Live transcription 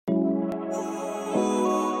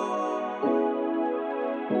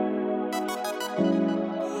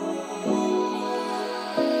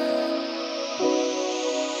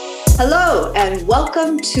Hello, and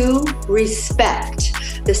welcome to Respect,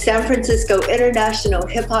 the San Francisco International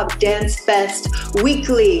Hip Hop Dance Fest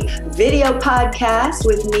weekly video podcast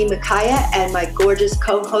with me, Micaiah, and my gorgeous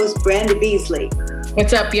co-host, Brandy Beasley.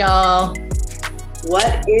 What's up, y'all?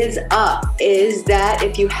 What is up is that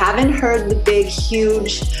if you haven't heard the big,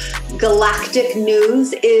 huge galactic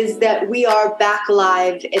news is that we are back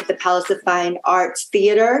live at the Palace of Fine Arts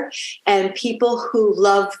Theater, and people who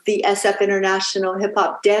love the SF International Hip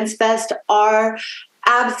Hop Dance Fest are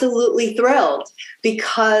absolutely thrilled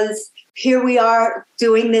because here we are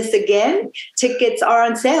doing this again. Tickets are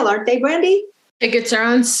on sale, aren't they, Brandy? Tickets are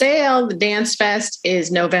on sale. The Dance Fest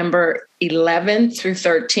is November 11th through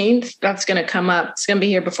 13th. That's going to come up. It's going to be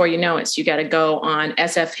here before you know it. So you got to go on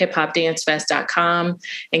sfhiphopdancefest.com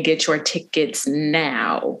and get your tickets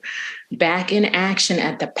now. Back in action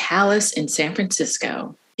at the Palace in San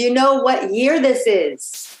Francisco. You know what year this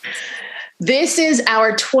is? This is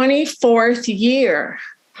our 24th year.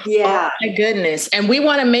 Yeah. Oh, my goodness. And we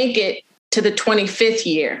want to make it to the 25th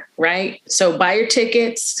year, right? So buy your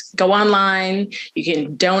tickets, go online. You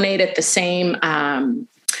can donate at the same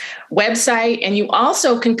website. And you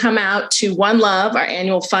also can come out to One Love, our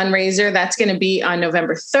annual fundraiser. That's going to be on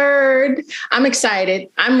November 3rd. I'm excited.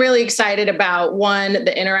 I'm really excited about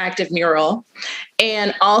the interactive mural,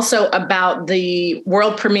 and also about the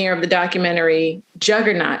world premiere of the documentary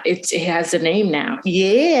Juggernaut. It has a name now.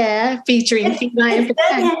 Yeah, featuring Feline.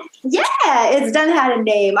 It's done had a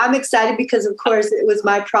name. I'm excited because, of course, it was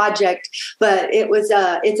my project, but it's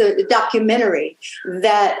a documentary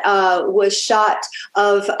that was shot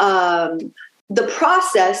of the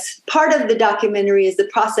process. Part of the documentary is the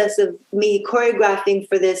process of me choreographing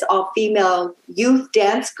for this all-female youth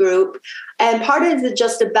dance group. And part of it is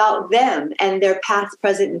just about them and their past,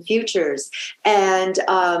 present, and futures. And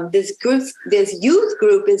this youth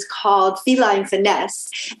group is called Feline Finesse.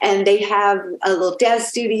 And they have a little dance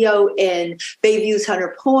studio in Bayview's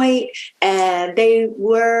Hunter Point. And they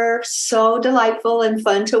were so delightful and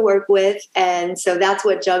fun to work with. And so that's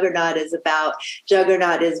what Juggernaut is about.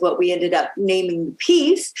 Juggernaut is what we ended up naming the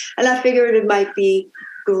piece. And I figured it might be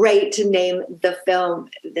great to name the film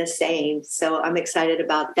the same. So I'm excited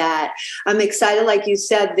about that. I'm excited, like you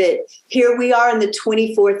said, that here we are in the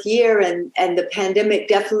 24th year, and the pandemic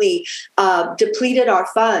definitely depleted our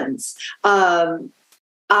funds.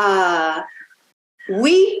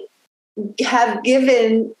 We have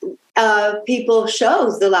given people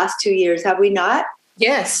shows the last 2 years, have we not?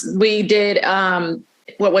 Yes, we did.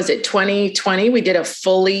 What was it? 2020. We did a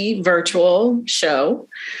fully virtual show.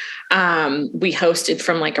 We hosted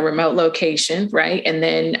from like a remote location, right? And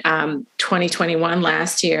then 2021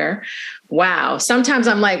 last year. Wow. Sometimes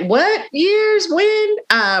I'm like, what years? When?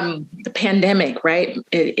 The pandemic, right?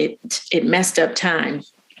 It messed up time.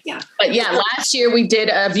 Yeah. But yeah, last year we did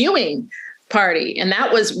a viewing party, and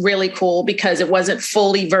that was really cool because it wasn't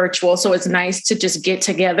fully virtual. So it's nice to just get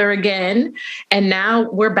together again. And now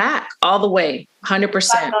we're back all the way,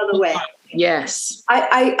 100%. Back all the way. Yes.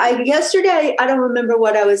 I yesterday, I don't remember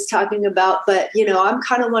what I was talking about, but I'm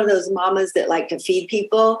kind of one of those mamas that like to feed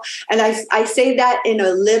people. And I say that in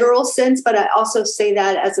a literal sense, but I also say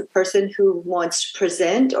that as a person who wants to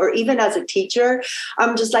present, or even as a teacher.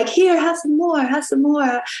 I'm just like, here, have some more, have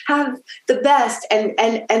the best.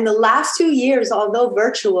 And the last 2 years, although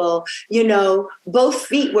virtual, both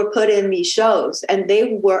feet were put in these shows, and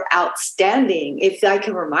they were outstanding. If I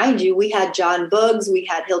can remind you, we had John Buggs, we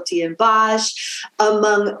had Hilty and Bosch,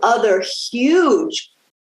 among other huge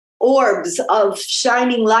orbs of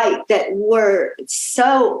shining light that were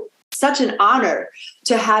such an honor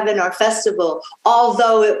to have in our festival.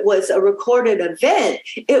 Although it was a recorded event,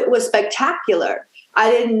 it was spectacular.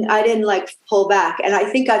 I didn't like pull back. And I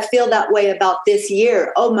think I feel that way about this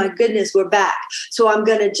year. Oh my goodness, we're back. So I'm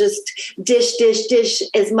going to just dish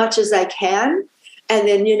as much as I can. And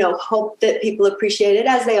then, hope that people appreciate it,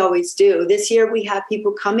 as they always do. This year, we have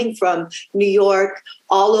people coming from New York,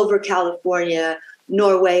 all over California,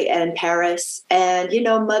 Norway, and Paris. And,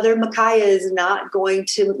 Mother Micaiah is not going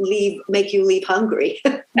to make you leave hungry.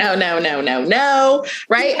 No.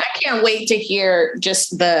 Right? I can't wait to hear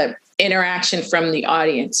just the interaction from the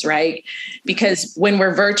audience, right? Because when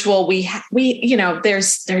we're virtual, we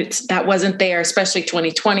there's that wasn't there, especially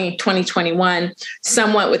 2020, 2021,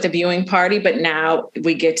 somewhat with the viewing party, but now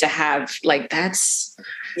we get to have that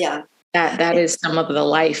is some of the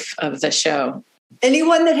life of the show.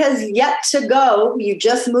 Anyone that has yet to go, you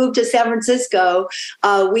just moved to San Francisco,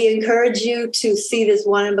 we encourage you to see this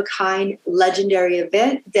one-of-a-kind legendary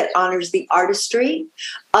event that honors the artistry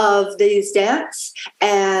of these dance,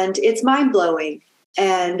 and it's mind-blowing.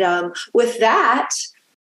 And with that,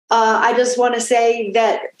 I just want to say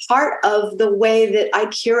that part of the way that I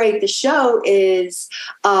curate the show is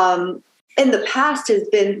in the past has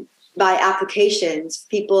been by applications.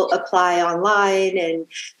 People apply online and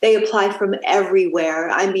they apply from everywhere.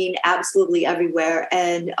 I mean, absolutely everywhere.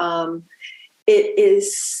 And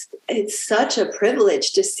it's such a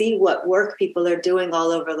privilege to see what work people are doing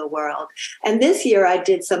all over the world. And this year I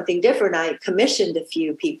did something different. I commissioned a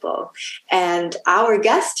few people. And our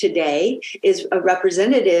guest today is a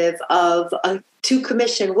representative of two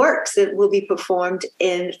commissioned works that will be performed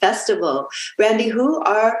in festival. Brandy, who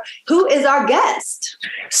is our guest?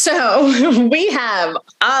 So we have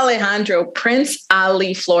Alejandro Prince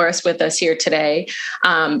Ali Flores with us here today.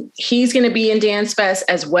 He's going to be in Dance Fest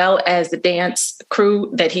as well as the dance crew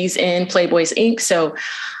that he's in, Playboys Inc. So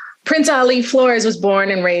Prince Ali Flores was born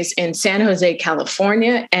and raised in San Jose,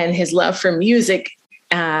 California, and his love for music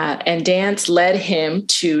and dance led him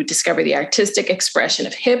to discover the artistic expression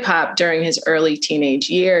of hip hop during his early teenage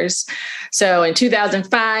years. So in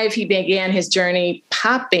 2005, he began his journey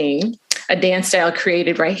popping, a dance style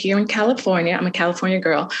created right here in California. I'm a California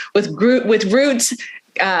girl with roots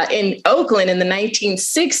in Oakland in the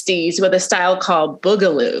 1960s with a style called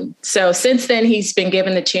Boogaloo. So since then, he's been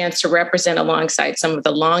given the chance to represent alongside some of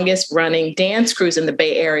the longest running dance crews in the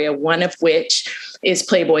Bay Area, one of which is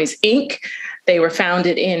Playboys Inc. They were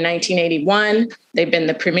founded in 1981. They've been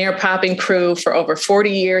the premier popping crew for over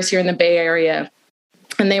 40 years here in the Bay Area.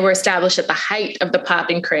 And they were established at the height of the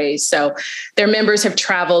popping craze. So their members have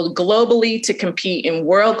traveled globally to compete in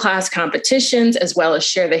world-class competitions, as well as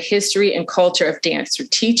share the history and culture of dance through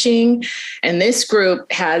teaching. And this group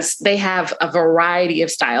they have a variety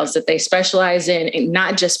of styles that they specialize in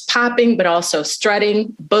not just popping, but also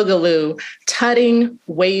strutting, boogaloo, tutting,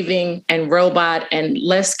 waving, and robot. And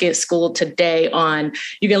let's get schooled today on,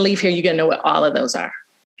 you're going to leave here, you're going to know what all of those are.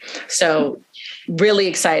 So really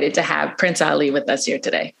excited to have Prince Ali with us here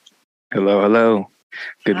today. Hello.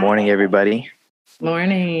 Good morning, everybody.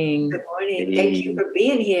 Morning. Good morning. Hey. Thank you for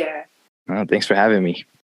being here. Thanks for having me.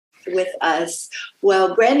 With us.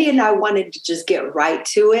 Well, Brandy and I wanted to just get right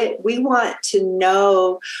to it. We want to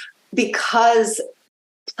know, because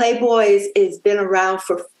Playboys has been around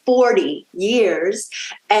for 40 years,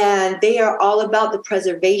 and they are all about the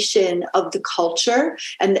preservation of the culture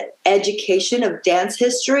and the education of dance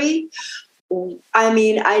history. I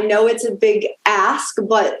mean, I know it's a big ask,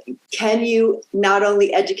 but can you not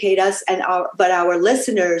only educate us but our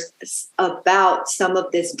listeners about some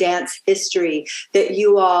of this dance history that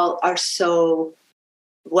you all are so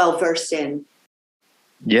well versed in?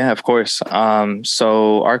 Yeah, of course.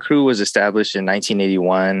 So our crew was established in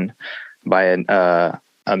 1981 by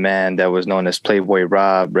a man that was known as Playboy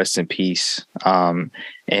Rob, rest in peace.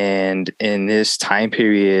 And in this time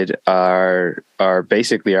period, our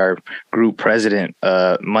group president,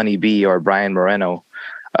 Money B, or Brian Moreno,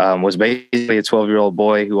 was basically a 12-year-old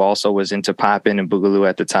boy who also was into poppin' and boogaloo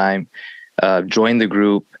at the time, joined the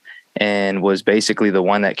group and was basically the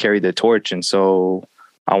one that carried the torch. And so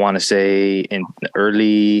I want to say in the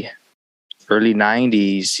early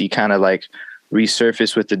 90s, he kind of like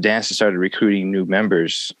resurfaced with the dance and started recruiting new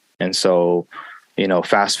members. And so,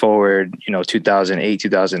 fast forward, 2008,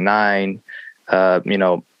 2009,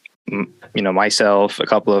 myself, a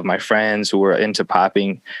couple of my friends who were into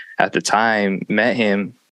popping at the time met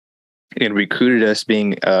him and recruited us,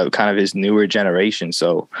 being kind of his newer generation.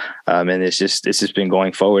 So, and this has been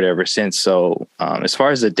going forward ever since. So, as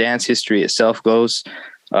far as the dance history itself goes,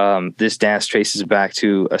 this dance traces back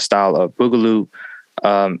to a style of boogaloo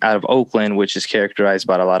out of Oakland, which is characterized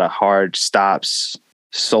by a lot of hard stops,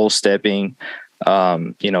 soul stepping,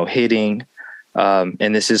 hitting.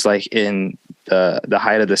 And this is like in the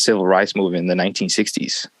height of the civil rights movement in the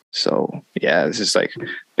 1960s. So yeah, this is like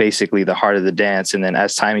basically the heart of the dance. And then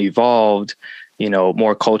as time evolved,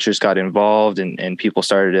 more cultures got involved and people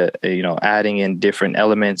started, adding in different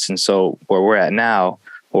elements. And so where we're at now,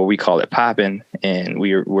 or we call it poppin', and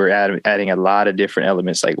we're adding a lot of different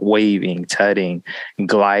elements like waving, tutting,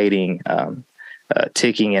 gliding,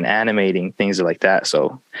 ticking and animating, things like that.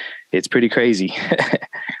 So it's pretty crazy.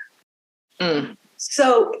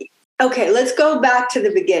 So, okay, let's go back to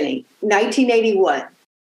the beginning. 1981.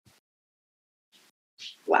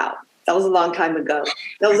 Wow, that was a long time ago.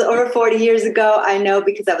 That was over 40 years ago. I know,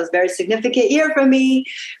 because that was a very significant year for me,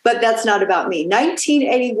 but that's not about me.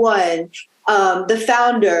 1981, the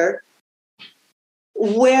founder,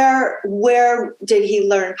 where did he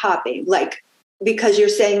learn popping? Like, because you're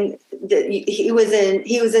saying that he was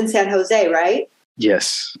in San Jose, right?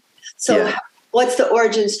 Yes. So What's the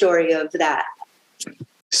origin story of that?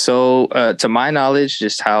 So, to my knowledge,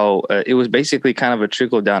 just how it was basically kind of a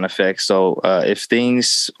trickle down effect. So,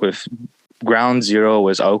 if ground zero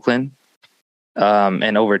was Oakland,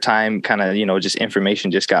 and over time, kind of, just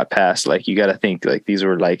information just got passed. Like, you got to think like these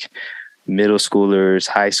were like middle schoolers,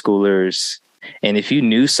 high schoolers. And if you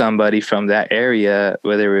knew somebody from that area,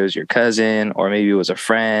 whether it was your cousin or maybe it was a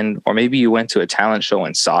friend, or maybe you went to a talent show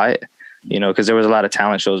and saw it, because there was a lot of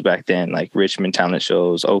talent shows back then, like Richmond talent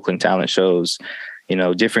shows, Oakland talent shows,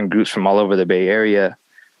 different groups from all over the Bay Area.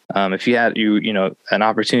 If you had an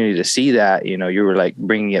opportunity to see that, you were like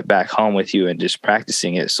bringing it back home with you and just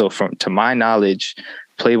practicing it. So to my knowledge,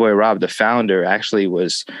 Playboy Rob, the founder, actually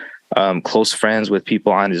was close friends with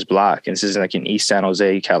people on his block. And this is like in East San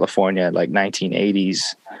Jose, California, like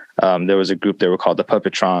 1980s. There was a group that were called the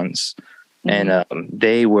Puppetrons. Mm-hmm. And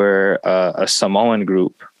they were a Samoan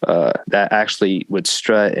group that actually would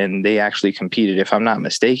strut, and they actually competed, if I'm not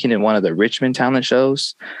mistaken, in one of the Richmond talent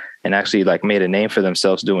shows, and actually like made a name for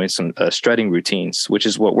themselves doing some strutting routines, which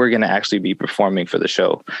is what we're going to actually be performing for the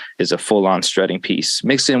show, is a full-on strutting piece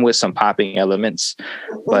mixed in with some popping elements.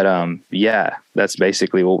 But yeah, that's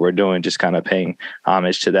basically what we're doing, just kind of paying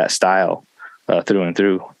homage to that style through and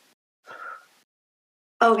through.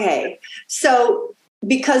 Okay, so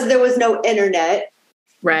because there was no internet,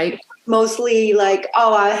 right? Mostly like,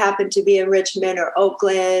 oh, I happen to be in Richmond or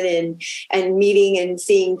Oakland, and meeting and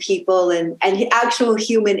seeing people and actual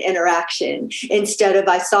human interaction, instead of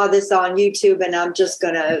I saw this on YouTube and I'm just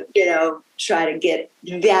gonna, try to get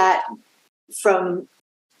that from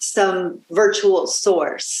some virtual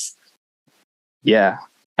source. Yeah,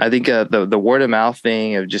 I think the word of mouth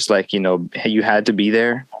thing of just like, you had to be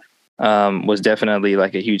there was definitely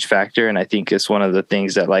like a huge factor. And I think it's one of the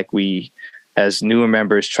things that like we, as newer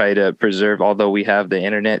members, try to preserve, although we have the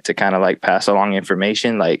internet to kind of like pass along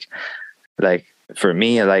information. Like for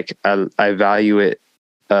me, like I value it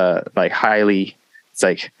like highly. It's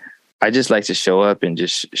like, I just like to show up and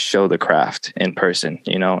just show the craft in person,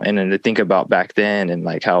 and then to think about back then and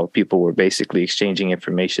like how people were basically exchanging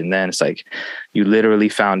information then. It's like you literally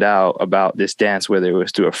found out about this dance, whether it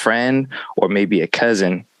was through a friend or maybe a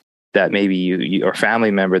cousin that maybe you or family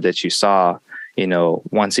member that you saw,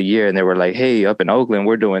 once a year, and they were like, hey, up in Oakland,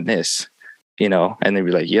 we're doing this, and they'd be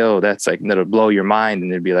like, yo, that's like, that'll blow your mind.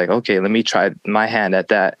 And they'd be like, okay, let me try my hand at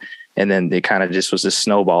that. And then they kind of just was a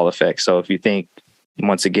snowball effect. So if you think,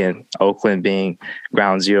 once again, Oakland being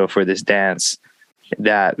ground zero for this dance,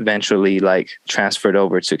 that eventually like transferred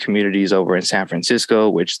over to communities over in San Francisco,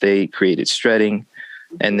 which they created strutting.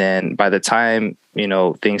 And then by the time,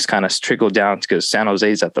 things kind of trickled down, because San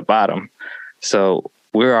Jose's at the bottom. So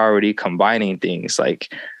we're already combining things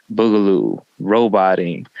like boogaloo,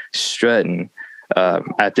 roboting, strutting.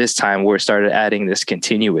 At this time, we're started adding this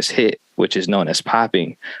continuous hit, which is known as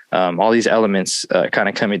popping. All these elements kind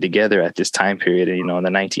of coming together at this time period, in the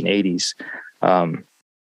 1980s.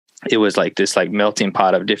 It was like this like melting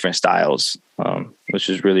pot of different styles, which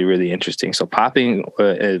is really, really interesting. So popping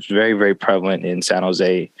is very, very prevalent in San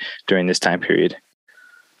Jose during this time period.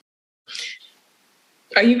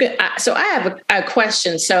 Are you good? So I have a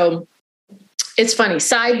question. So it's funny.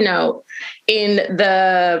 Side note, in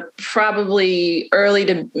the probably early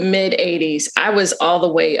to mid 80s, I was all the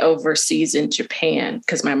way overseas in Japan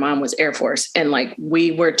because my mom was Air Force. And like,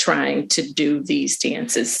 we were trying to do these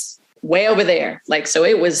dances way over there. Like, so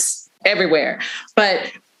it was everywhere.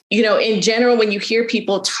 But, in general, when you hear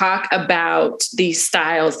people talk about these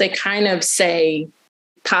styles, they kind of say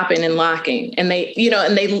popping and locking, and they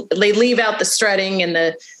leave out the strutting and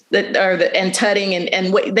and tutting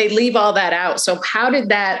and they leave all that out. So how did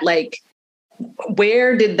that,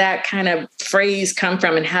 where did that kind of phrase come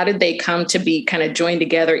from, and how did they come to be kind of joined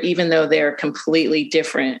together, even though they're completely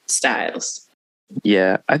different styles?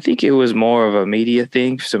 Yeah, I think it was more of a media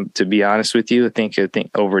thing. So to be honest with you, I think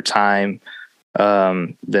over time,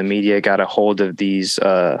 the media got a hold of these,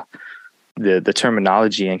 the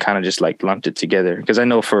terminology, and kind of just like lumped it together. Because I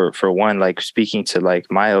know for one, like speaking to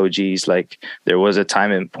like my OGs, like there was a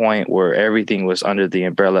time and point where everything was under the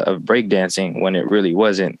umbrella of breakdancing when it really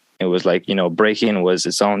wasn't. It was like, breaking was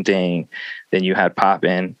its own thing. Then you had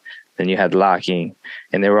popping, then you had locking,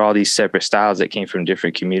 and there were all these separate styles that came from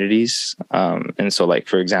different communities. And so like,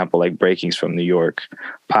 for example, like breaking's from New York,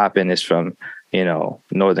 popping is from,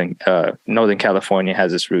 Northern California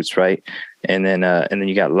has its roots, right? And then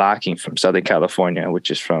you got locking from Southern California, which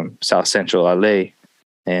is from South Central LA.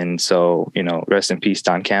 And so, rest in peace,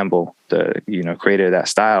 Don Campbell, the, creator of that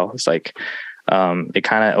style. It's like, it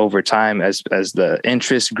kind of over time, as the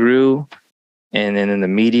interest grew, and then in the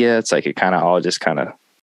media, it's like it kind of all just kind of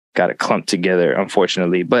got it clumped together,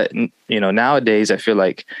 unfortunately. But, nowadays I feel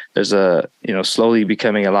like there's slowly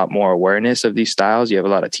becoming a lot more awareness of these styles. You have a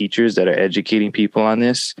lot of teachers that are educating people on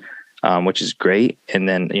this, which is great. And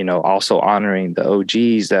then, also honoring the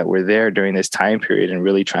OGs that were there during this time period and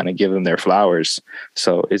really trying to give them their flowers.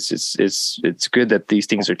 So it's good that these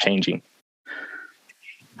things are changing.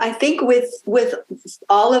 I think with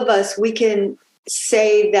all of us, we can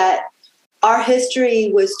say that our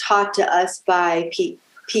history was taught to us by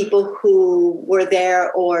people who were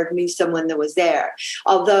there or knew someone that was there.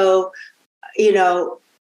 Although,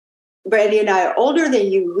 Brandy and I are older than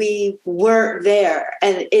you, we weren't there.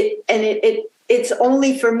 And it's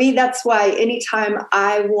only for me. That's why anytime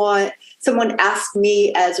I want someone ask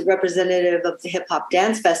me as a representative of the Hip Hop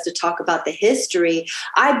Dance Fest to talk about the history,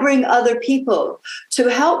 I bring other people to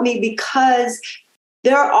help me, because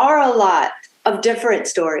there are a lot of different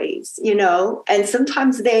stories, and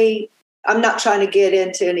sometimes I'm not trying to get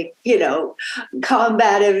into any,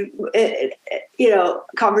 combative,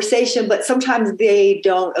 conversation, but sometimes they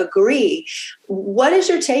don't agree. What is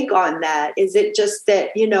your take on that? Is it just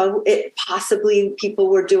that, it possibly people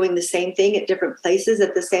were doing the same thing at different places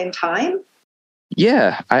at the same time?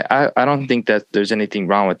 Yeah, I don't think that there's anything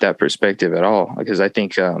wrong with that perspective at all, because I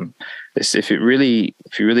think if you really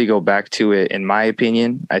go back to it, in my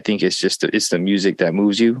opinion, I think it's the music that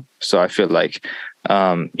moves you. So I feel like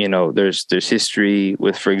there's history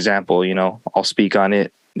with, for example, I'll speak on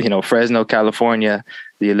it. Fresno, California,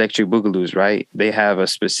 the Electric Boogaloos, right? They have a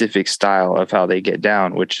specific style of how they get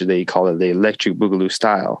down, which they call it the Electric Boogaloo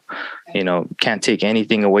style. Can't take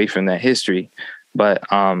anything away from that history. But,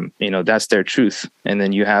 that's their truth. And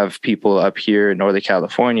then you have people up here in Northern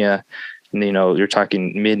California, you're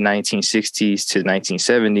talking mid 1960s to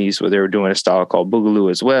 1970s, where they were doing a style called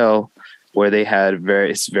Boogaloo as well, where they had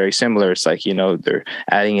it's very similar. It's like, they're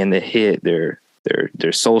adding in the hit, they're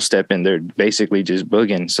soul stepping, they're basically just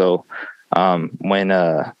booging. So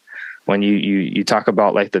when you talk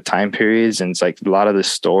about like the time periods, and it's like a lot of the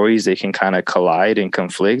stories, they can kind of collide and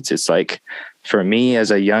conflict. It's like, for me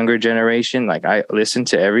as a younger generation, like I listen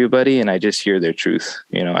to everybody and I just hear their truth,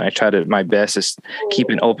 and I try to my best is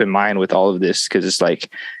keep an open mind with all of this, because it's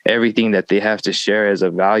like everything that they have to share as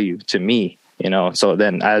a value to me, So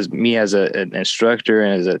then as an instructor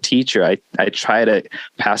and as a teacher, I try to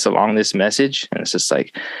pass along this message, and it's just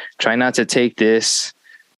like, try not to take this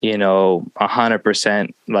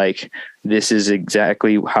 100% like this is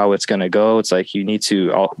exactly how it's going to go. It's like you need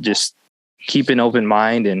to just keep an open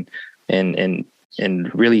mind and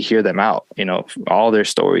really hear them out, all their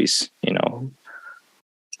stories,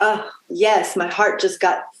 Oh, yes. My heart just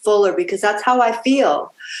got fuller, because that's how I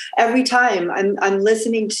feel every time I'm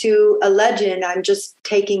listening to a legend. I'm just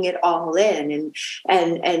taking it all in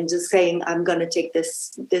and just saying, I'm going to take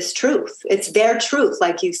this truth. It's their truth,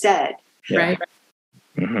 like you said. Yeah. Right.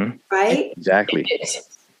 Mm-hmm. Right. Exactly.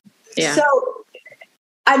 Yeah. So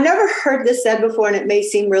I've never heard this said before, and it may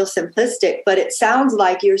seem real simplistic, but it sounds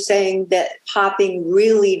like you're saying that popping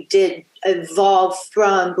really did evolve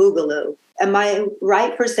from Boogaloo. Am I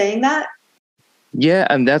right for saying that? Yeah,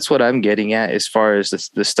 and that's what I'm getting at as far as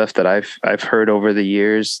the stuff that I've heard over the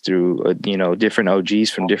years through different OGs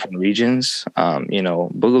from different regions.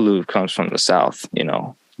 Boogaloo comes from the South.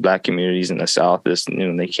 Black communities in the South.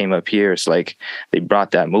 They came up here. It's like they brought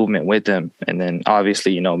that movement with them, and then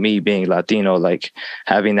obviously me being Latino, like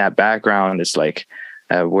having that background, it's like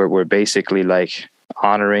we're basically like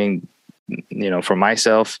honoring, for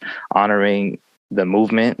myself, honoring the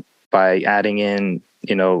movement by adding in,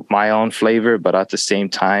 my own flavor, but at the same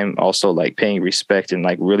time also like paying respect and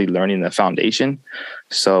like really learning the foundation.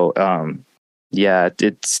 So,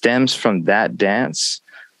 it stems from that dance.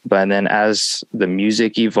 But then as the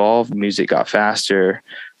music evolved, music got faster.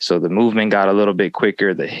 So the movement got a little bit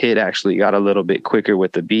quicker. The hit actually got a little bit quicker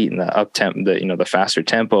with the beat and the up tempo, the faster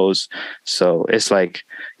tempos. So it's like,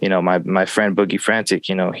 my friend Boogie Frantic,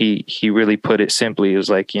 he really put it simply. It was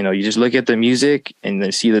like, you just look at the music and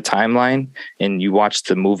then see the timeline, and you watch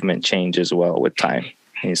the movement change as well with time.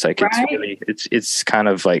 And it's like, right. it's kind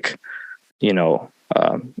of like,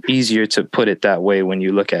 easier to put it that way when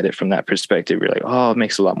you look at it from that perspective. You're like, oh, it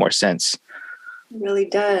makes a lot more sense. It really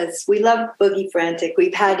does. We love Boogie Frantic.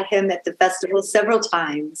 We've had him at the festival several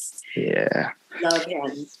times. Yeah. Love him.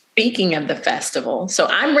 Speaking of the festival, so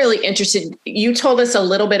I'm really interested. You told us a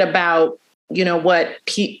little bit about,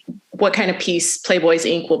 what kind of piece Playboys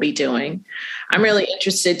Inc. will be doing. I'm really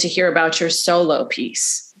interested to hear about your solo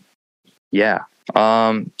piece. Yeah.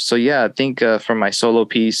 I think for my solo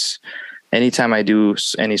piece, anytime I do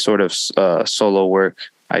any sort of solo work,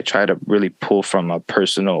 I try to really pull from a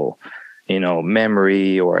personal,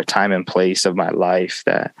 memory or a time and place of my life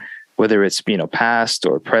that, whether it's, past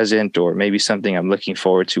or present, or maybe something I'm looking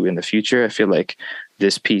forward to in the future. I feel like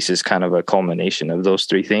this piece is kind of a culmination of those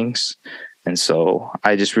three things. And so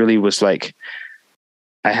I just really was like,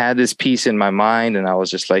 I had this piece in my mind and I was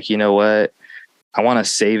just like, you know what? I want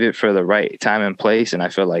to save it for the right time and place. And I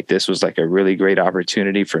feel like this was like a really great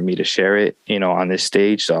opportunity for me to share it, on this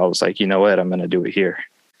stage. So I was like, you know what? I'm going to do it here.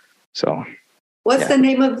 So what's the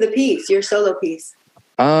name of the piece, your solo piece?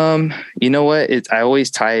 You know what? I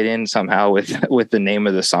always tie it in somehow with the name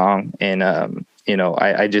of the song. And,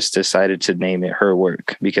 I just decided to name it Her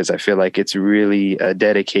Work because I feel like it's really a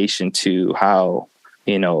dedication to how,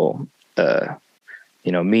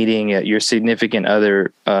 meeting your significant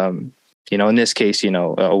other, in this case,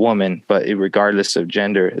 a woman, but regardless of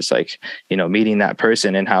gender, it's like, meeting that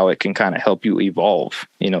person and how it can kind of help you evolve,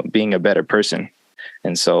 being a better person.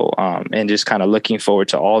 And so, and just kind of looking forward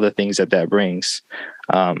to all the things that brings,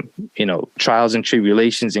 trials and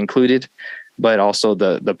tribulations included, but also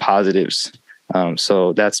the positives.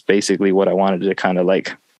 So that's basically what I wanted to kind of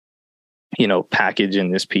like, package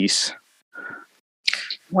in this piece.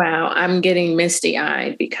 Wow, I'm getting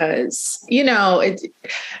misty-eyed because, this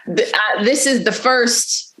is the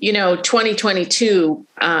first, 2022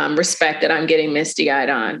 respect that I'm getting misty-eyed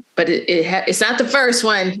on. But it's not the first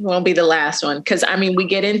one. It won't be the last one. Because, we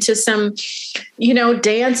get into some,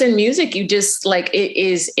 dance and music. You just like it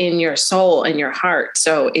is in your soul and your heart.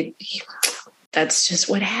 So that's just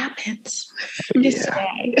what happens. Yeah.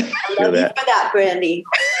 I love you for that, Brandy.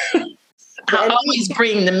 I always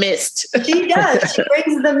bring the mist. She does. She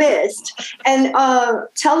brings the mist. And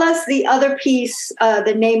tell us the other piece,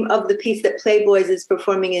 the name of the piece that Playboys is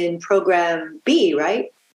performing in Program B,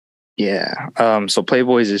 right? Yeah. So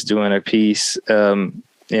Playboys is doing a piece,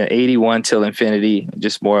 81 Till Infinity,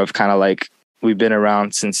 just more of kind of like we've been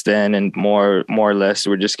around since then, and more or less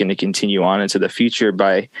we're just going to continue on into the future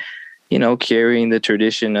by carrying the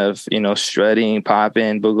tradition of, strutting,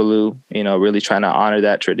 popping, boogaloo, really trying to honor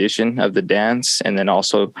that tradition of the dance. And then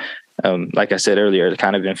also, like I said earlier,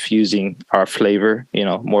 kind of infusing our flavor,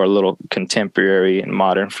 more a little contemporary and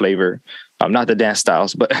modern flavor. Not the dance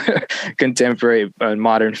styles, but contemporary and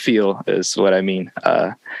modern feel is what I mean.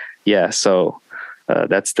 So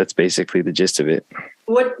that's basically the gist of it.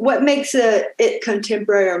 What makes it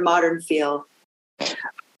contemporary or modern feel?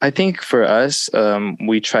 I think for us,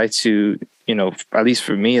 we try to, at least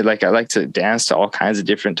for me, like I like to dance to all kinds of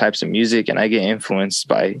different types of music, and I get influenced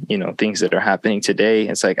by, things that are happening today.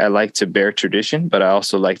 It's like I like to bear tradition, but I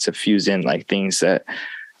also like to fuse in like things that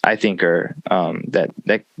I think are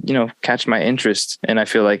that catch my interest. And I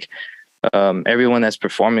feel like everyone that's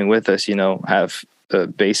performing with us, have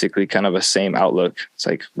basically kind of a same outlook. It's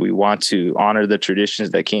like we want to honor the traditions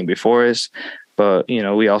that came before us, but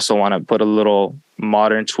we also want to put a little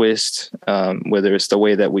modern twist, whether it's the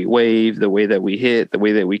way that we wave, the way that we hit, the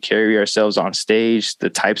way that we carry ourselves on stage, the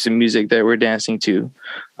types of music that we're dancing to.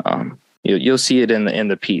 You'll see it in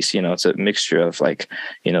the piece. It's a mixture of like,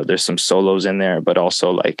 there's some solos in there, but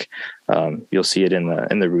also like you'll see it in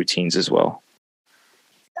the routines as well.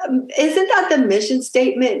 Isn't that the mission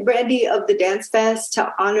statement, Brandy, of the Dance Fest,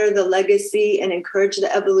 to honor the legacy and encourage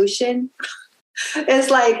the evolution? It's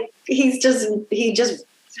like he just.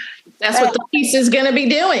 That's what the piece is going to be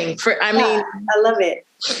doing. I love it.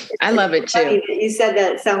 I love it too. You said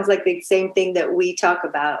that. It sounds like the same thing that we talk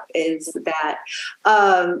about is that.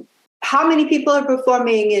 How many people are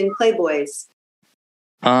performing in Playboys?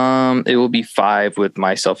 It will be 5 with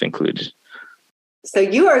myself included. So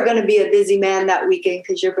you are going to be a busy man that weekend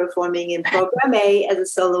because you're performing in Program A as a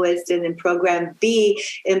soloist and in Program B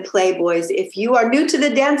in Playboys. If you are new to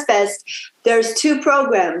the Dance Fest, there's 2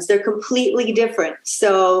 programs. They're completely different.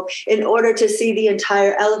 So in order to see the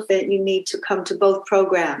entire elephant, you need to come to both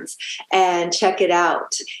programs and check it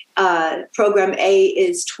out. Program A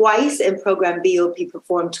is twice and Program B will be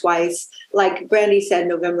performed twice. Like Brandy said,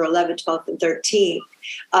 November 11th, 12th, and 13th.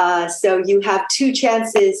 So you have 2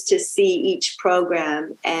 chances to see each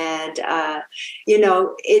program. And,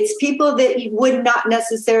 it's people that you would not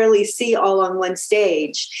necessarily see all on one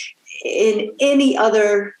stage in any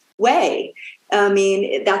other way. I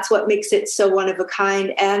mean, that's what makes it so one of a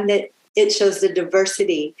kind, and that it shows the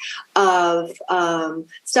diversity of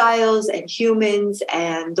styles and humans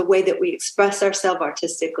and the way that we express ourselves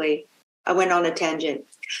artistically. I went on a tangent.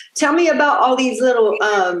 Tell me about all these little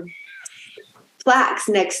plaques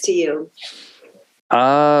next to you.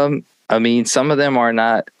 Some of them are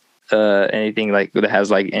not anything like that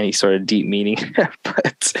has like any sort of deep meaning,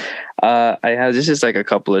 but I have this is like a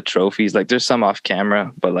couple of trophies. Like there's some off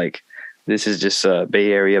camera, but like this is just a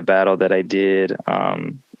Bay Area battle that I did.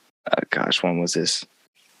 When was this?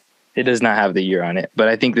 It does not have the year on it, but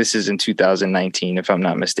I think this is in 2019, if I'm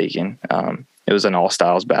not mistaken. It was an all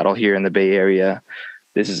styles battle here in the Bay Area.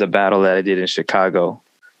 This is a battle that I did in Chicago.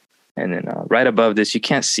 And then right above this, you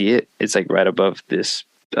can't see it. It's like right above this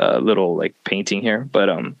little like painting here, but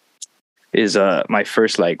is my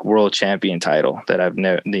first like world champion title that I've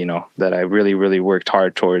never, that I really, really worked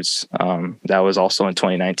hard towards. That was also in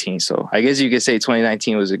 2019. So I guess you could say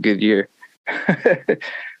 2019 was a good year.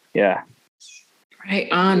 Yeah.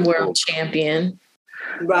 Right on, world champion.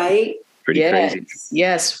 Right. Pretty crazy.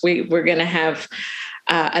 Yes, we're going to have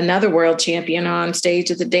another world champion on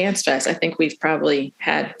stage at the Dance Fest. I think we've probably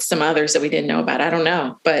had some others that we didn't know about. I don't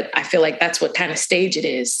know, but I feel like that's what kind of stage it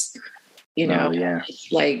is.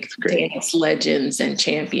 Like dance legends and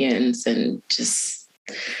champions, and just,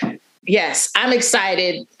 yes, I'm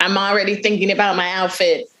excited. I'm already thinking about my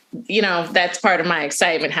outfit. That's part of my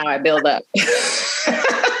excitement, how I build up.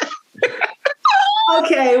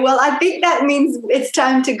 Okay, well, I think that means it's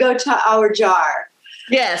time to go to our jar.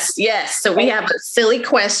 Yes. So we have a silly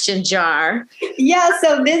question jar. Yeah,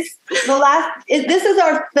 so this is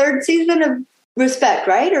our third season of Respect,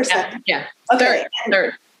 right? Or second? Yeah. Okay.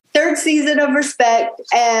 Third season of Respect.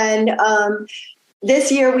 And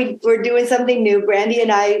this year we're doing something new. Brandy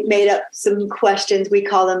and I made up some questions. We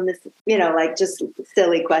call them, like just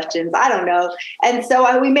silly questions. I don't know. And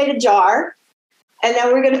so we made a jar. And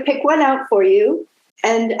then we're going to pick one out for you.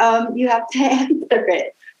 And you have to answer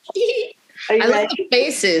it. Are you ready? Like the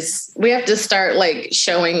faces. We have to start like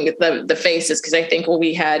showing the faces, because I think when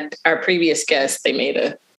we had our previous guests, they made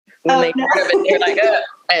they're like,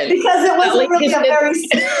 because it wasn't really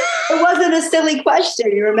it wasn't a silly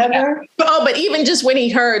question, you remember? Yeah. Oh, but even just when he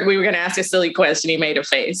heard we were going to ask a silly question, he made a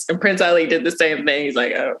face. And Prince Ali did the same thing. He's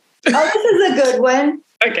like, oh. Oh, this is a good one.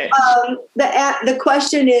 Okay. The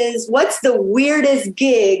question is, what's the weirdest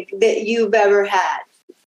gig that you've ever had?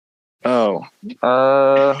 Oh,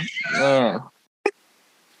 man.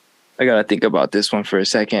 I gotta think about this one for a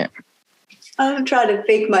second. I'm trying to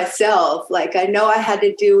think myself. Like, I know I had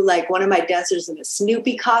to do like one of my dancers in a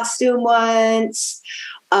Snoopy costume once.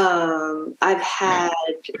 I've had,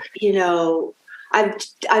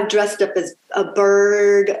 I've dressed up as a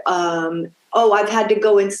bird. I've had to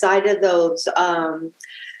go inside of those,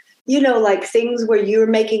 like things where you're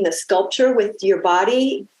making a sculpture with your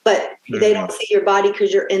body, but they don't see your body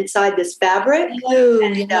because you're inside this fabric.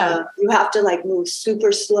 You have to like move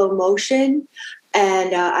super slow motion.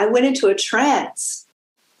 And I went into a trance.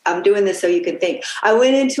 I'm doing this so you can think. I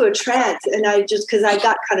went into a trance, and because I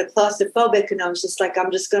got kind of claustrophobic, and I was just like,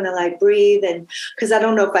 I'm just going to like breathe. And because I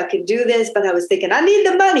don't know if I can do this, but I was thinking I need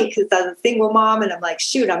the money because I'm a single mom, and I'm like,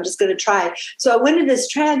 shoot, I'm just going to try it. So I went into this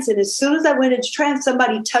trance, and as soon as I went into trance,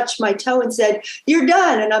 somebody touched my toe and said, you're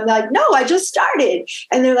done. And I'm like, no, I just started.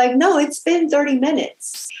 And they're like, no, it's been 30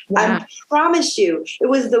 minutes. Wow. I promise you, it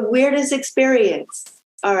was the weirdest experience.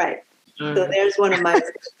 All right. So there's one of my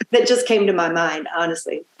that just came to my mind,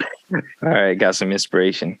 honestly. All right, got some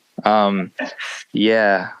inspiration. I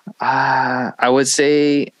would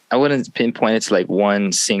say I wouldn't pinpoint it to like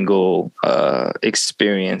one single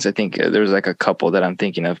experience. I think there was like a couple that I'm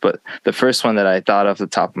thinking of, but the first one that I thought off the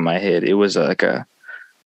top of my head, it was a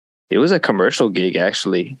commercial gig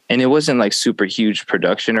actually, and it wasn't like super huge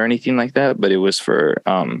production or anything like that, but it was for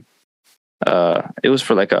it was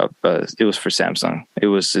for Samsung. It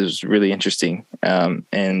was really interesting.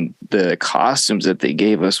 And the costumes that they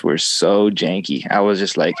gave us were so janky. I was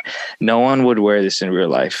just like, no one would wear this in real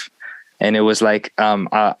life. And it was like,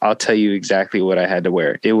 I'll tell you exactly what I had to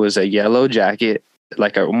wear. It was a yellow jacket,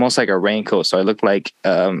 almost like a raincoat. So I looked like,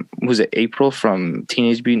 was it April from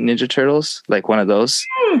Teenage Mutant Ninja Turtles? Like one of those.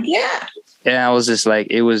 Yeah. And I was just like,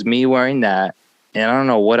 it was me wearing that. And I don't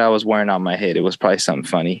know what I was wearing on my head. It was probably something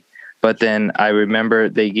funny. But then I remember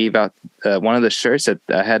they gave out one of the shirts that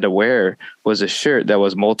I had to wear was a shirt that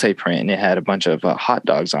was multi-print, and it had a bunch of hot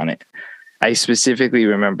dogs on it. I specifically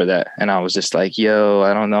remember that, and I was just like, "Yo,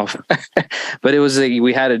 I don't know," but it was like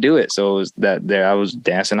we had to do it. So it was that there. I was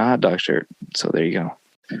dancing a hot dog shirt. So there you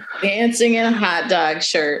go. Dancing in a hot dog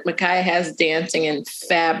shirt. Makai has dancing in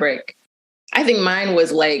fabric. I think mine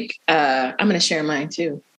was like I'm going to share mine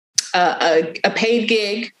too. A paid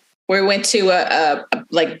gig. We went to a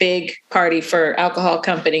big party for alcohol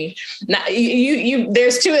company. Now,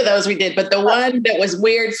 there's two of those we did, but the one that was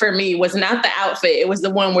weird for me was not the outfit. It was the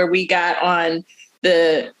one where we got on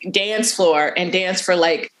the dance floor and danced for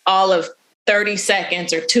like all of 30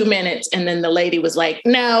 seconds or 2 minutes. And then the lady was like,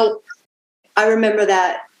 no. I remember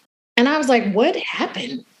that. And I was like, what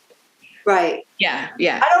happened? Right. Yeah.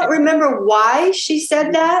 I don't remember why she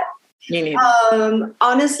said that. Me neither.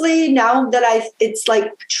 Honestly, now that it's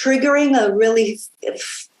like triggering a really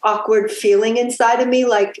awkward feeling inside of me,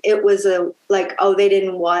 like it was oh, they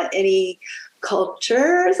didn't want any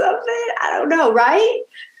culture or something. I don't know, right?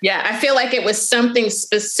 Yeah, I feel like it was something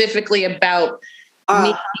specifically about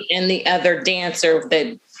me and the other dancer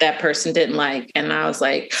that person didn't like. And I was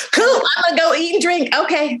like, cool, I'm gonna go eat and drink.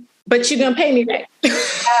 Okay, but you're gonna pay me back.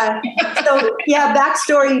 So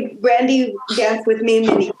backstory, Brandy danced with me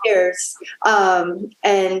many years and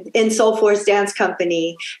in Soul Force Dance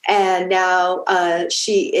Company. And now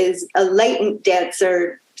she is a latent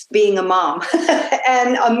dancer, being a mom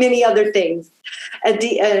and many other things.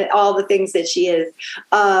 And all the things that she is.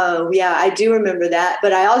 I do remember that.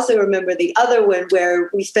 But I also remember the other one where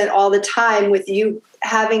we spent all the time with you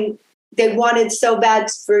they wanted so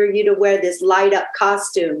bad for you to wear this light up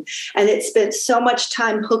costume. And it spent so much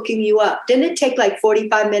time hooking you up. Didn't it take like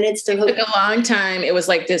 45 minutes to hook? It took a long time. It was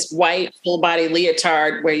like this white full body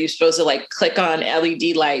leotard where you're supposed to like click on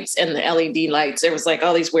LED lights, and the LED lights, there was like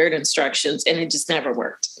all these weird instructions, and it just never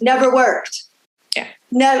worked. Never worked. Yeah.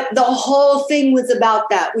 No, the whole thing was about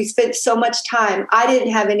that. We spent so much time. I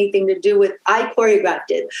didn't have anything to do with, I choreographed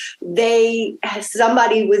it.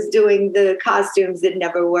 Somebody was doing the costumes that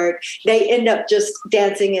never worked. They end up just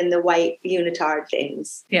dancing in the white unitard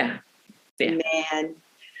things. Yeah. Man.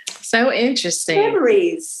 So interesting.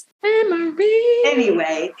 Memories.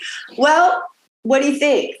 Anyway, well, what do you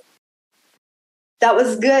think? That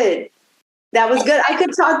was good. I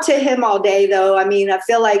could talk to him all day, though. I mean, I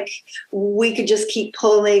feel like we could just keep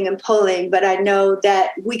pulling and pulling, but I know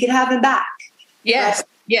that we could have him back. Yes. Right?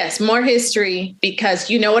 Yes. More history, because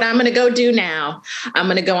you know what I'm going to go do now? I'm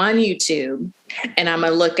going to go on YouTube and I'm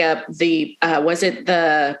going to look up was it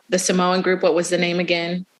the Samoan group? What was the name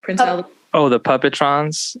again? Prince Albert? Oh, the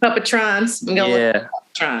Puppetrons. I'm going to look up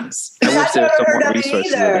Puppetrons. I wish there was some more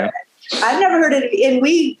resources there. I've never heard of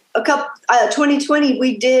it. And 2020,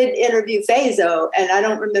 we did interview Fazo, and I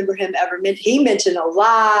don't remember him ever he mentioned a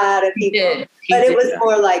lot of people, but it was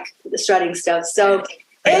more like the strutting stuff. So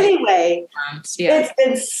anyway, it's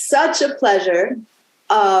been such a pleasure.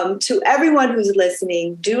 To everyone who's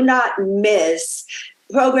listening, do not miss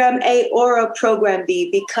Program A or Program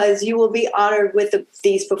B, because you will be honored with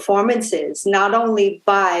these performances, not only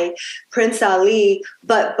by Prince Ali,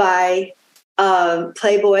 but by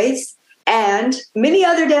Playboys and many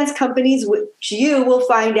other dance companies, which you will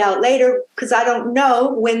find out later, because I don't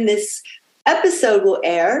know when this episode will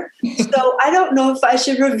air. So I don't know if I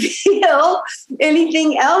should reveal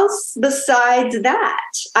anything else besides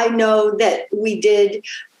that. I know that we did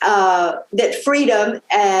that Freedom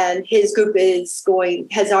and his group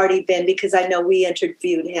has already been, because I know we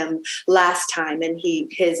interviewed him last time, and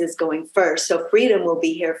his is going first. So Freedom will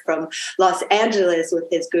be here from Los Angeles with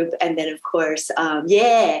his group, and then of course,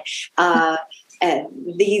 and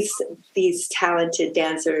these talented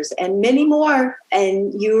dancers and many more.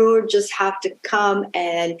 And you just have to come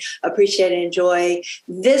and appreciate and enjoy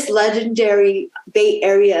this legendary Bay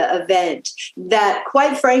Area event that,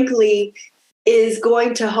 quite frankly, is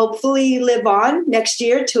going to hopefully live on next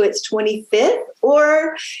year to its 25th,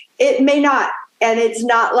 or it may not. And it's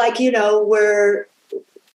not like,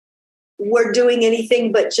 we're doing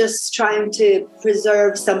anything but just trying to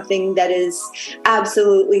preserve something that is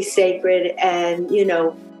absolutely sacred and,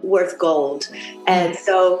 worth gold. And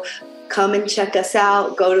so come and check us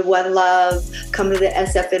out. Go to One Love. Come to the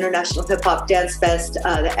SF International Hip Hop Dance Fest,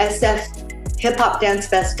 the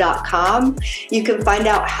sfhiphopdancefest.com. You can find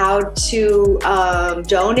out how to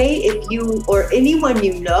donate if you or anyone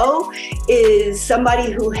you know is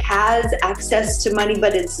somebody who has access to money,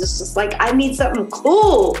 but it's just like, I need something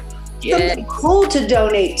cool. Yeah. Something cool to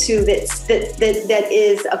donate to that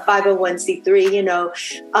is a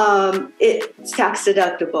 501c3, it's tax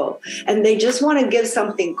deductible, and they just want to give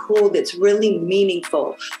something cool that's really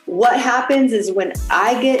meaningful. What happens is when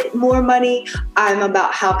I get more money, I'm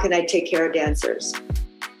about how can I take care of dancers.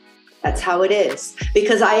 That's how it is,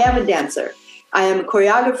 because I am a dancer. I am a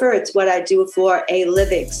choreographer. It's what I do for a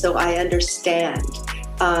living, so I understand.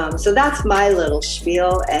 So that's my little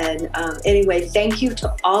spiel. And anyway, thank you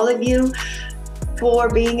to all of you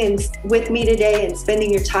for being with me today and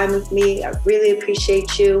spending your time with me. I really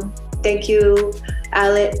appreciate you. Thank you,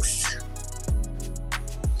 Alex.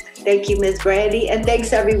 Thank you, Ms. Brandy. And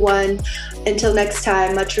thanks, everyone. Until next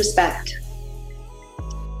time, much respect.